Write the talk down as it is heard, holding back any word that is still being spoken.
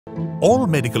All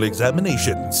medical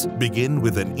examinations begin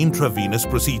with an intravenous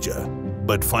procedure,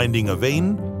 but finding a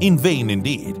vein, in vain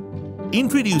indeed.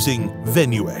 Introducing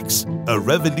Veinuex, a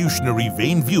revolutionary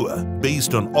vein viewer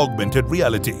based on augmented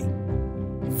reality.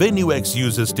 Veinuex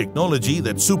uses technology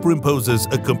that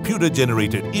superimposes a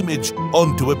computer-generated image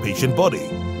onto a patient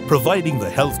body, providing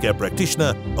the healthcare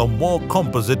practitioner a more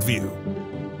composite view.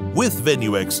 With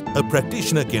Veinuex, a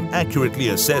practitioner can accurately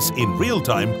assess in real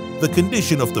time the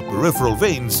condition of the peripheral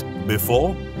veins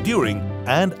before, during,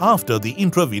 and after the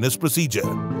intravenous procedure.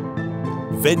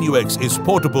 Veinuex is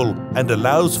portable and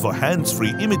allows for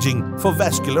hands-free imaging for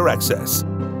vascular access.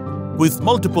 With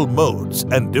multiple modes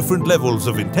and different levels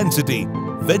of intensity,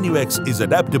 Veinuex is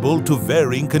adaptable to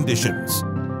varying conditions.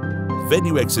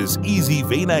 Veinuex's easy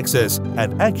vein access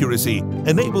and accuracy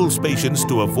enables patients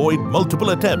to avoid multiple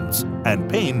attempts and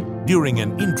pain during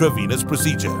an intravenous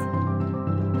procedure.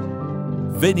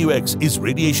 Veinuex is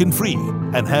radiation-free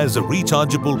and has a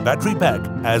rechargeable battery pack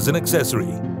as an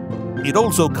accessory. It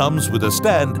also comes with a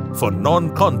stand for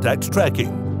non-contact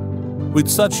tracking. With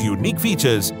such unique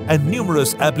features and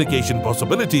numerous application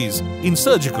possibilities in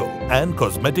surgical and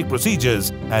cosmetic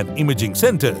procedures and imaging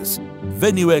centers,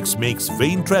 Veinuex makes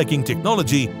vein tracking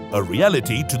technology a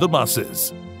reality to the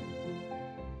masses.